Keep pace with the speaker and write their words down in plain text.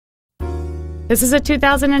This is a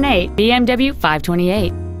 2008 BMW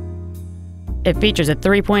 528. It features a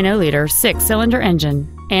 3.0-liter six-cylinder engine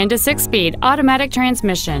and a six-speed automatic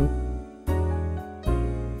transmission.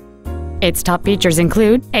 Its top features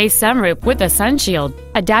include a sunroof with a sunshield,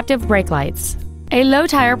 adaptive brake lights, a low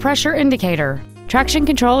tire pressure indicator, traction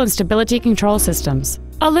control and stability control systems,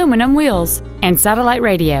 aluminum wheels, and satellite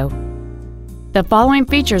radio. The following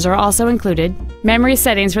features are also included: memory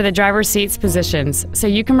settings for the driver's seat's positions, so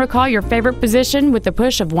you can recall your favorite position with the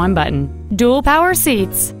push of one button, dual power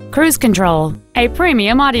seats, cruise control, a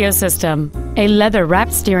premium audio system, a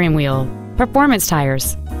leather-wrapped steering wheel, performance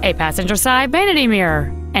tires, a passenger side vanity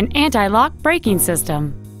mirror, an anti-lock braking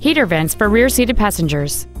system, heater vents for rear-seated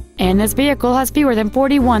passengers, and this vehicle has fewer than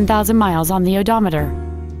 41,000 miles on the odometer.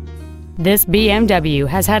 This BMW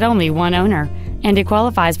has had only one owner, and it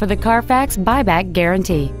qualifies for the Carfax buyback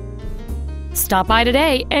guarantee. Stop by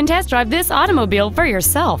today and test drive this automobile for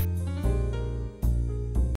yourself.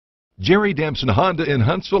 Jerry Damson Honda in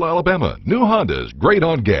Huntsville, Alabama. New Hondas, great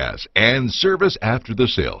on gas and service after the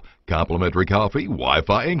sale. Complimentary coffee,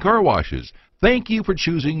 Wi-Fi, and car washes. Thank you for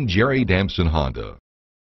choosing Jerry Damson Honda.